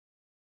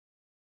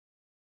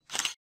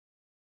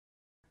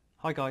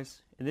Hi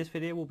guys, in this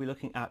video we'll be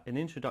looking at an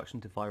introduction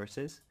to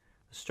viruses,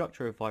 the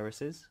structure of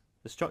viruses,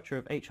 the structure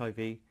of HIV,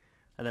 and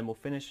then we'll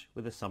finish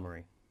with a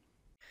summary.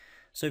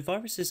 So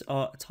viruses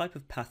are a type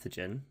of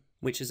pathogen,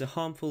 which is a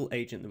harmful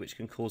agent which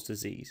can cause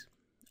disease.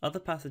 Other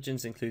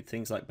pathogens include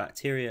things like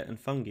bacteria and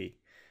fungi,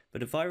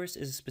 but a virus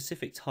is a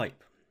specific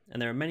type,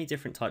 and there are many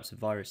different types of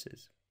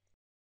viruses.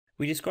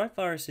 We describe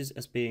viruses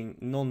as being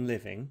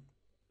non-living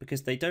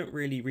because they don't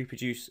really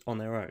reproduce on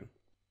their own,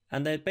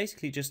 and they're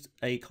basically just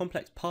a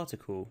complex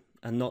particle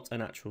and not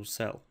an actual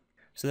cell.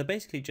 So they're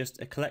basically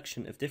just a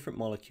collection of different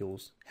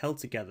molecules held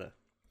together.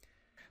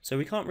 So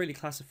we can't really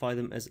classify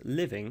them as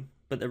living,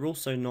 but they're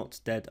also not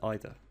dead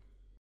either.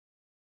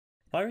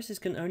 Viruses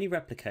can only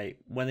replicate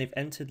when they've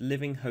entered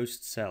living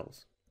host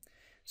cells.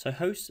 So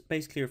host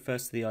basically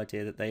refers to the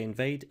idea that they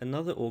invade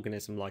another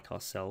organism like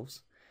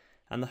ourselves,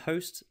 and the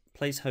host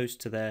plays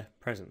host to their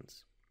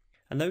presence.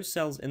 And those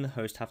cells in the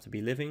host have to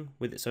be living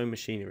with its own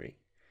machinery.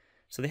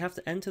 So they have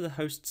to enter the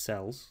host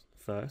cells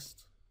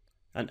first,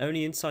 and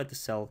only inside the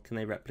cell can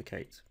they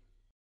replicate.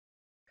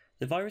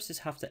 The viruses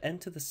have to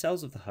enter the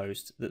cells of the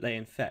host that they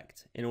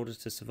infect in order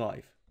to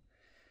survive.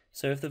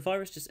 So if the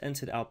virus just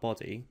entered our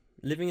body,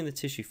 living in the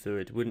tissue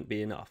fluid wouldn't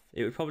be enough.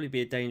 It would probably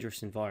be a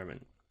dangerous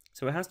environment.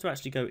 So it has to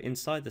actually go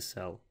inside the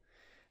cell,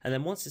 and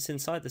then once it's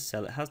inside the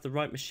cell, it has the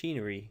right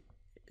machinery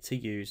to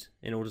use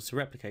in order to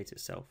replicate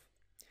itself.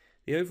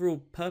 The overall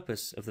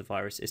purpose of the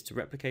virus is to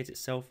replicate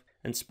itself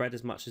and spread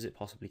as much as it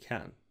possibly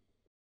can.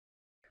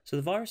 So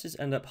the viruses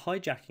end up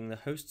hijacking the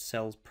host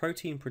cell's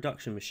protein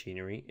production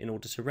machinery in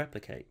order to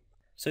replicate.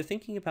 So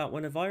thinking about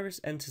when a virus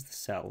enters the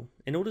cell,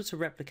 in order to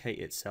replicate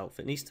itself,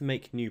 it needs to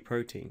make new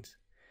proteins.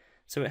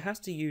 So it has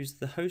to use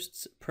the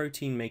host's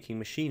protein making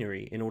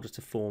machinery in order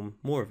to form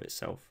more of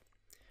itself.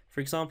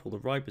 For example, the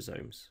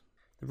ribosomes.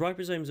 The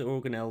ribosomes are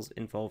organelles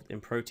involved in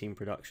protein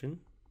production,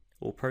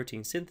 or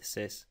protein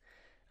synthesis,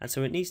 and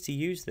so it needs to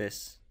use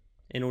this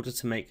in order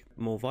to make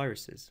more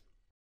viruses.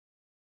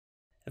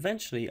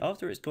 Eventually,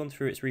 after it's gone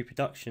through its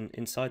reproduction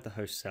inside the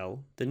host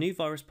cell, the new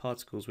virus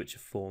particles which are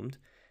formed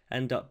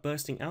end up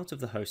bursting out of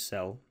the host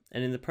cell,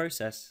 and in the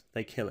process,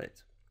 they kill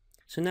it.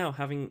 So now,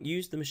 having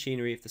used the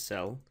machinery of the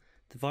cell,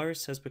 the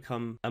virus has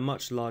become a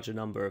much larger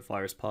number of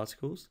virus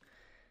particles,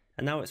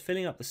 and now it's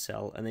filling up the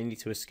cell and they need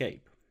to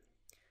escape.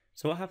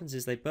 So what happens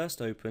is they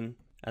burst open,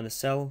 and the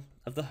cell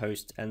of the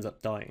host ends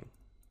up dying.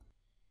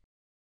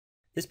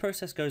 This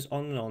process goes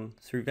on and on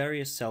through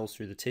various cells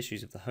through the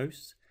tissues of the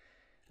host,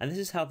 and this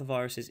is how the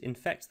viruses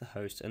infect the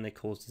host and they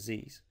cause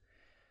disease.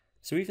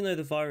 So even though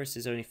the virus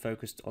is only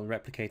focused on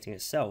replicating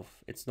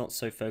itself, it's not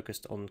so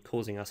focused on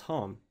causing us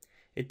harm.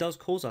 It does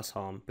cause us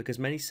harm because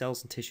many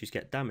cells and tissues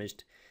get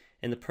damaged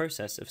in the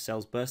process of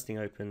cells bursting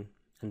open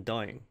and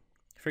dying.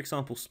 For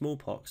example,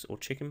 smallpox or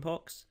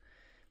chickenpox,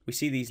 we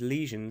see these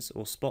lesions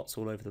or spots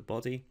all over the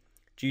body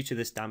due to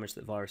this damage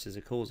that viruses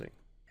are causing.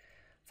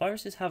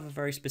 Viruses have a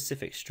very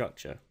specific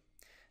structure,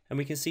 and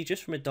we can see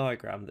just from a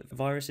diagram that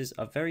viruses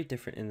are very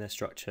different in their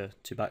structure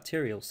to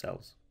bacterial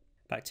cells.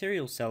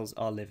 Bacterial cells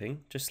are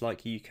living, just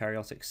like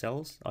eukaryotic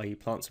cells, i.e.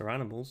 plants or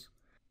animals,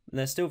 and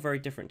they're still very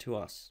different to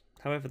us.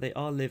 However, they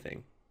are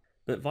living.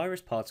 But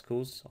virus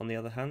particles, on the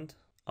other hand,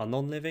 are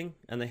non-living,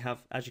 and they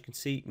have, as you can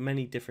see,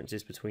 many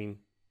differences between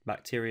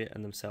bacteria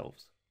and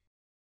themselves.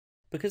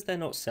 Because they're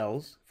not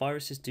cells,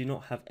 viruses do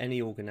not have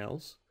any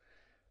organelles,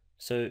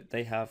 so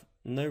they have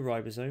no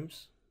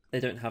ribosomes, they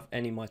don't have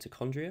any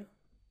mitochondria,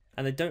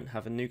 and they don't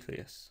have a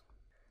nucleus.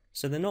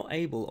 So they're not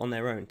able on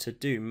their own to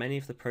do many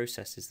of the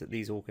processes that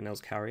these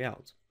organelles carry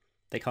out.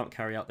 They can't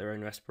carry out their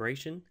own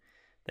respiration,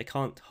 they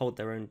can't hold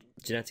their own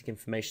genetic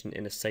information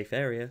in a safe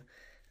area,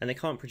 and they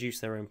can't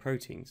produce their own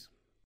proteins.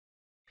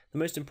 The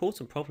most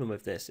important problem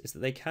with this is that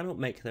they cannot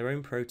make their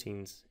own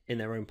proteins in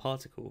their own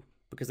particle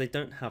because they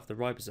don't have the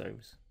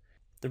ribosomes.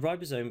 The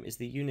ribosome is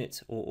the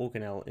unit or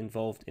organelle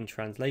involved in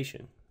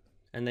translation,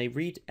 and they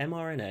read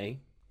mRNA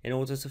in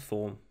order to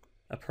form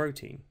a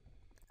protein.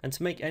 And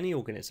to make any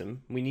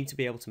organism, we need to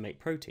be able to make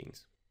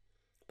proteins.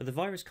 But the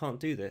virus can't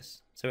do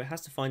this, so it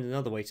has to find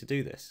another way to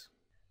do this.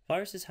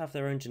 Viruses have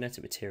their own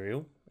genetic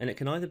material, and it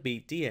can either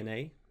be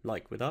DNA,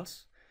 like with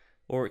us,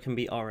 or it can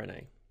be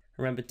RNA.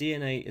 Remember,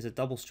 DNA is a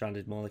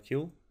double-stranded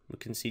molecule. We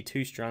can see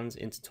two strands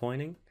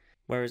intertwining,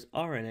 whereas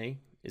RNA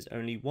is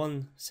only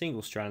one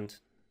single strand,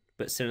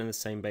 but still in the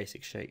same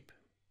basic shape.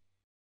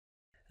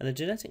 And the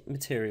genetic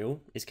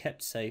material is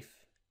kept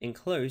safe,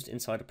 enclosed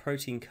inside a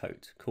protein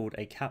coat called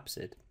a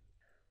capsid.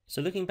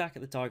 So looking back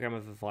at the diagram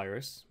of a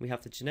virus, we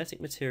have the genetic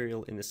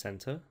material in the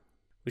center,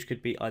 which could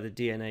be either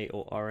DNA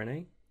or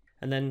RNA,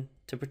 and then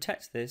to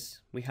protect this,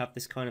 we have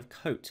this kind of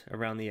coat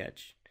around the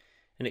edge,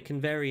 and it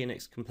can vary in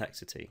its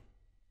complexity.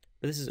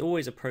 But this is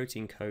always a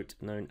protein coat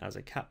known as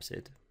a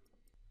capsid.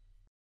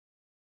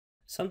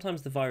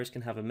 Sometimes the virus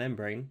can have a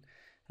membrane,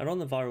 and on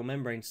the viral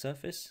membrane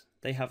surface,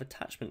 they have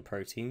attachment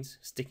proteins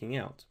sticking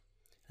out,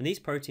 and these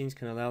proteins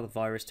can allow the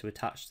virus to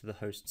attach to the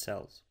host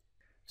cells.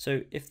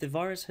 So if the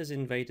virus has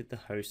invaded the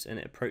host and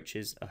it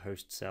approaches a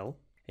host cell,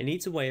 it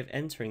needs a way of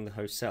entering the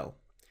host cell.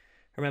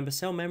 Remember,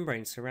 cell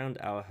membranes surround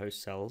our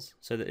host cells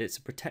so that it's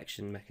a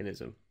protection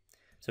mechanism.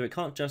 so it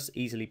can't just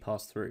easily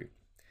pass through.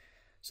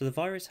 So the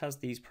virus has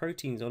these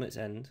proteins on its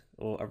end,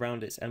 or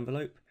around its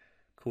envelope,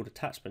 called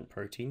attachment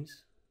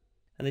proteins,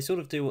 and they sort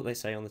of do what they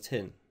say on the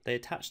tin. They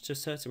attach to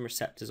certain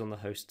receptors on the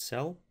host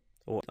cell,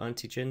 or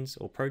antigens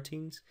or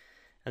proteins,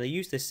 and they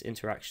use this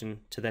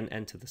interaction to then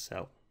enter the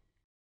cell.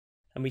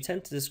 And we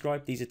tend to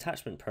describe these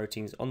attachment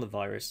proteins on the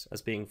virus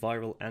as being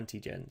viral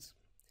antigens.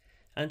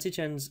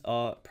 Antigens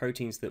are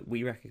proteins that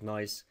we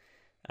recognise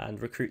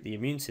and recruit the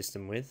immune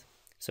system with,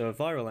 so a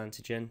viral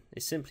antigen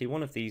is simply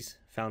one of these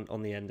found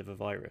on the end of a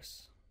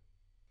virus.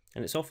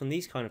 And it's often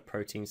these kind of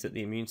proteins that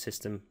the immune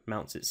system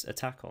mounts its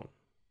attack on.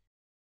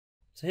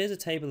 So here's a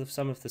table of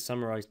some of the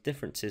summarised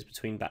differences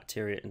between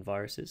bacteria and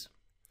viruses.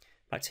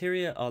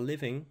 Bacteria are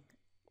living,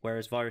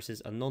 whereas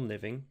viruses are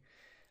non-living,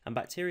 and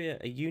bacteria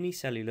are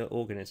unicellular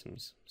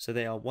organisms, so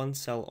they are one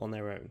cell on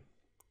their own.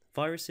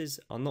 Viruses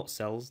are not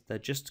cells, they're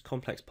just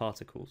complex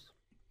particles.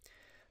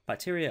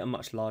 Bacteria are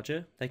much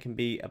larger, they can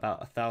be about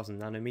 1,000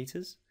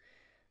 nanometers.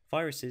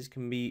 Viruses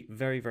can be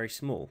very, very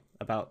small,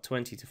 about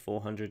 20 to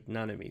 400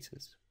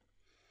 nanometers.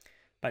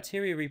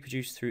 Bacteria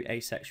reproduce through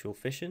asexual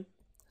fission,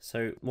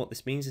 so what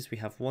this means is we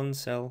have one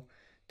cell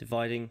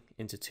dividing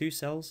into two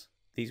cells,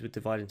 these would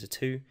divide into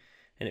two,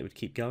 and it would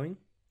keep going.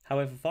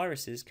 However,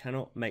 viruses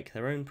cannot make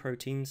their own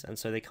proteins, and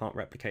so they can't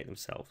replicate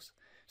themselves.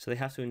 So they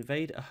have to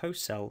invade a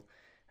host cell,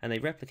 and they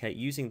replicate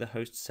using the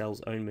host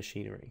cell's own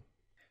machinery.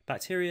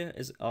 Bacteria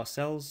are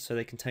cells, so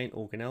they contain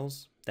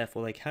organelles,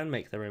 therefore they can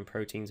make their own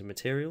proteins and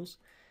materials.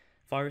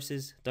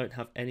 Viruses don't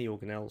have any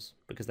organelles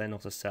because they're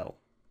not a cell.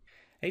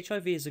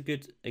 HIV is a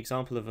good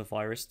example of a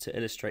virus to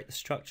illustrate the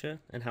structure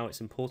and how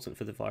it's important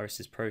for the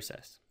virus's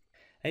process.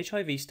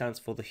 HIV stands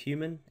for the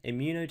Human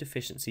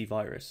Immunodeficiency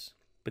Virus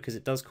because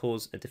it does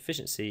cause a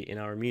deficiency in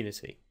our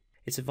immunity.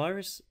 It's a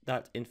virus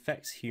that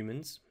infects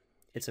humans,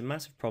 it's a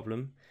massive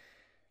problem,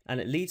 and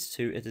it leads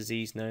to a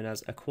disease known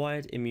as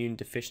Acquired Immune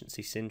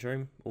Deficiency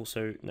Syndrome,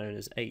 also known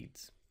as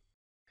AIDS.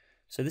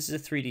 So this is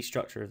a 3D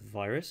structure of the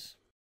virus.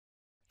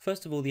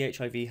 First of all, the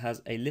HIV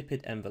has a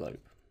lipid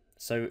envelope.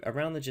 So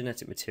around the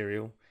genetic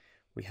material,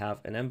 we have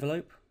an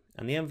envelope,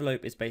 and the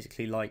envelope is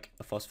basically like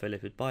a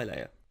phospholipid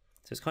bilayer.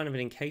 So it's kind of an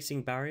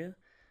encasing barrier,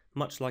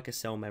 much like a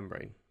cell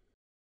membrane.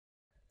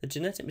 The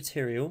genetic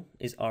material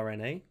is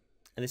RNA,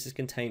 and this is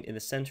contained in the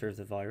center of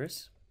the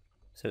virus.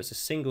 So it's a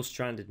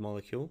single-stranded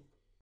molecule.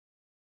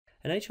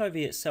 And HIV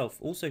itself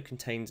also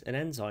contains an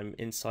enzyme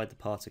inside the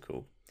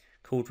particle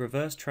called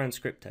reverse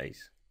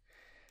transcriptase.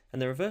 And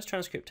the reverse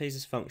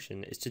transcriptase's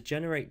function is to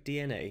generate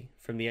DNA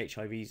from the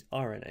HIV's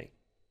RNA.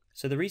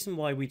 So the reason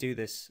why we do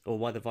this, or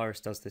why the virus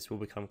does this, will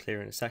become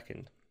clear in a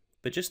second.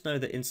 But just know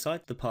that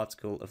inside the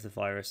particle of the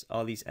virus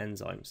are these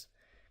enzymes,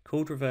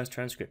 called reverse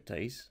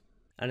transcriptase,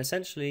 and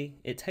essentially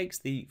it takes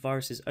the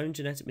virus's own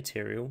genetic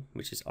material,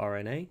 which is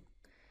RNA,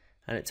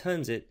 and it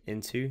turns it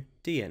into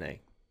DNA.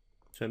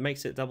 So it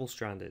makes it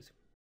double-stranded.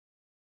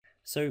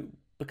 So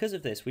because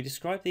of this, we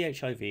describe the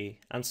HIV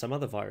and some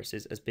other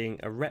viruses as being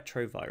a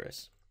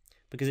retrovirus,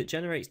 because it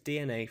generates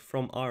DNA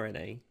from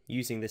RNA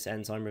using this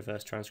enzyme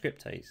reverse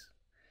transcriptase.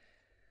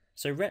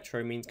 So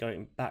retro means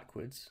going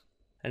backwards,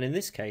 and in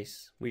this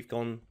case we've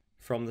gone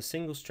from the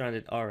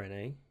single-stranded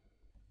RNA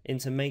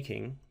into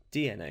making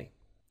DNA,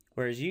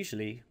 whereas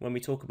usually when we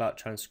talk about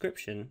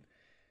transcription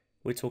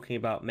we're talking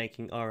about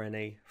making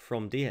RNA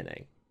from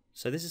DNA.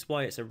 So this is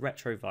why it's a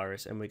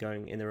retrovirus and we're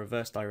going in the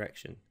reverse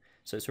direction.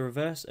 So it's a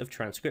reverse of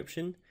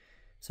transcription,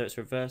 so it's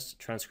reverse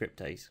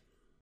transcriptase.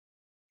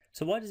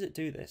 So why does it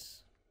do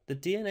this? The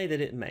DNA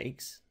that it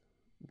makes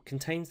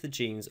contains the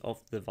genes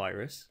of the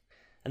virus,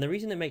 and the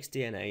reason it makes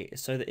DNA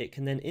is so that it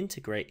can then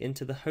integrate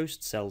into the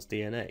host cell's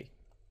DNA.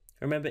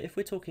 Remember, if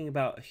we're talking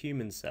about a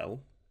human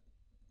cell,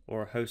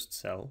 or a host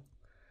cell,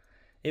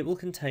 it will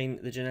contain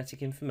the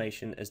genetic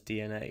information as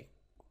DNA.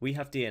 We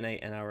have DNA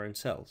in our own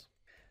cells.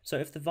 So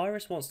if the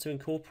virus wants to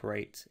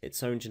incorporate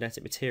its own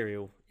genetic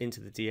material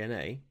into the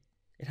DNA,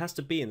 it has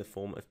to be in the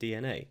form of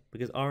DNA,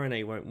 because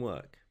RNA won't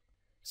work.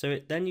 So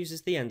it then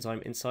uses the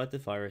enzyme inside the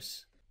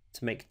virus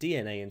to make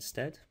DNA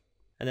instead,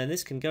 and then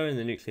this can go in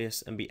the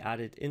nucleus and be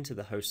added into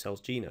the host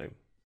cell's genome.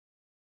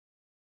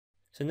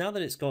 So now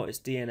that it's got its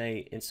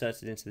DNA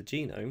inserted into the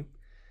genome,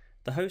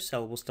 the host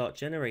cell will start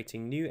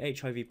generating new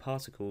HIV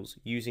particles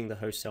using the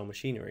host cell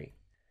machinery.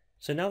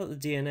 So now that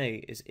the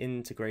DNA is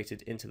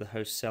integrated into the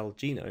host cell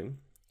genome,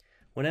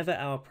 whenever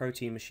our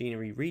protein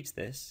machinery reads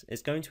this,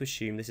 it's going to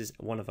assume this is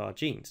one of our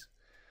genes.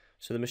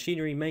 So the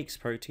machinery makes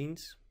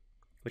proteins,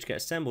 which get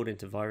assembled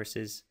into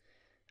viruses,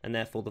 and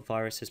therefore the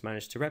virus has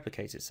managed to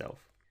replicate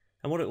itself.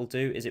 And what it will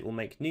do is it will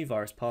make new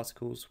virus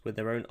particles with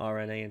their own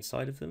RNA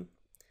inside of them,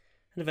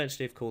 and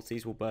eventually of course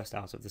these will burst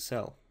out of the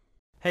cell.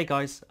 Hey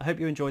guys, I hope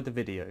you enjoyed the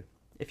video.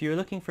 If you are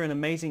looking for an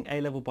amazing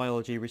A-level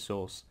biology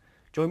resource,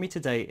 join me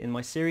today in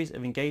my series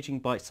of engaging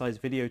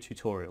bite-sized video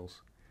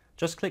tutorials.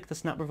 Just click the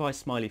snap revise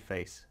smiley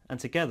face, and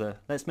together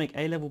let's make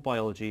A-level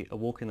biology a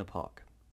walk in the park.